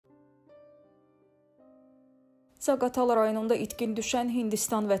Zaqatalada rayonunda itkin düşən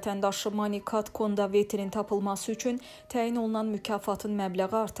Hindistan vətəndaşı Manikat Kondavetinin tapılması üçün təyin olunan mükafatın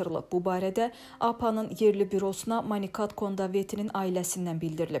məbləği artırılıb. Bu barədə APA'nın yerli bürosuna Manikat Kondavetinin ailəsindən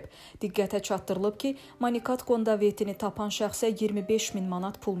bildirilib. Diqqətə çatdırılıb ki, Manikat Kondavetini tapan şəxsə 25 min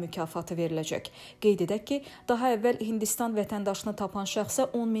manat pul mükafatı veriləcək. Qeyd edək ki, daha əvvəl Hindistan vətəndaşını tapan şəxsə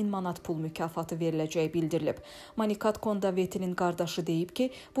 10 min manat pul mükafatı veriləcəyi bildirilib. Manikat Kondavetinin qardaşı deyib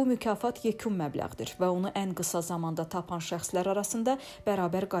ki, bu mükafat yekun məbləğdir və onu ən qısa zamanda tapan şəxslər arasında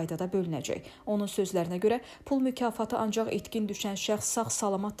bərabər qaydada bölünəcək. Onun sözlərinə görə pul mükafatı ancaq itkin düşən şəxs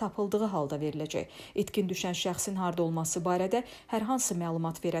sağ-salamat tapıldığı halda veriləcək. İtkin düşən şəxsin harda olması barədə hər hansı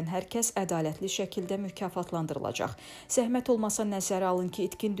məlumat verən hər kəs ədalətli şəkildə mükafatlandırılacaq. Zəhmət olmasa nəzərə alın ki,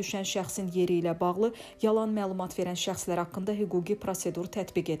 itkin düşən şəxsin yeri ilə bağlı yalan məlumat verən şəxslər haqqında hüquqi prosedur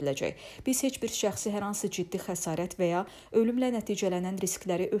tətbiq ediləcək. Biz heç bir şəxsi hər hansı ciddi xəsarət və ya ölümlə nəticələnən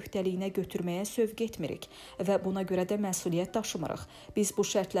riskləri öhdəliyinə götürməyə sövq etmirik və buna görə də məsuliyyət daşımırıq. Biz bu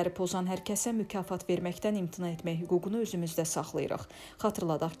şərtləri pozan hər kəsə mükafat verməkdən imtina etmək hüququnu özümüzdə saxlayırıq.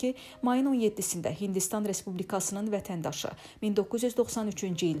 Xatırladaq ki, mayın 17-sində Hindistan Respublikasının vətəndaşı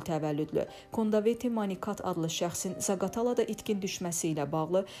 1993-cü il təvəllüdlü Kondaveti Manikat adlı şəxsin Zaqatalada itkin düşməsi ilə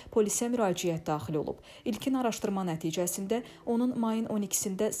bağlı polisə müraciət daxil olub. İlkin araşdırma nəticəsində onun mayın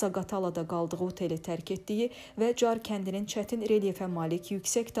 12-sində Zaqatalada qaldığı oteli tərk etdiyi və Car kəndinin çətin relyefə malik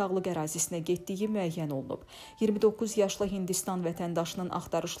yüksək dağlıq ərazisinə getdiyi müəyyən olunub. 29 yaşlı Hindistan vətəndaşının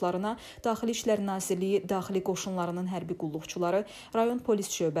axtarışlarına Daxili İşlər Nazirliyi Daxili Qoşunlarının hərbi qulluqçuları, rayon polis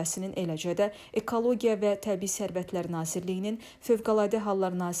şöbəsinin, eləcə də Ekologiya və Təbii Sərvətlər Nazirliyinin, Fövqəladə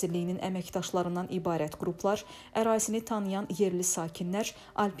Hallar Nazirliyinin əməkdaşlarından ibarət qruplar, ərazini tanıyan yerli sakinlər,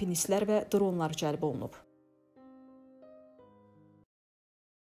 alpinistlər və dronlar cəlb olunub.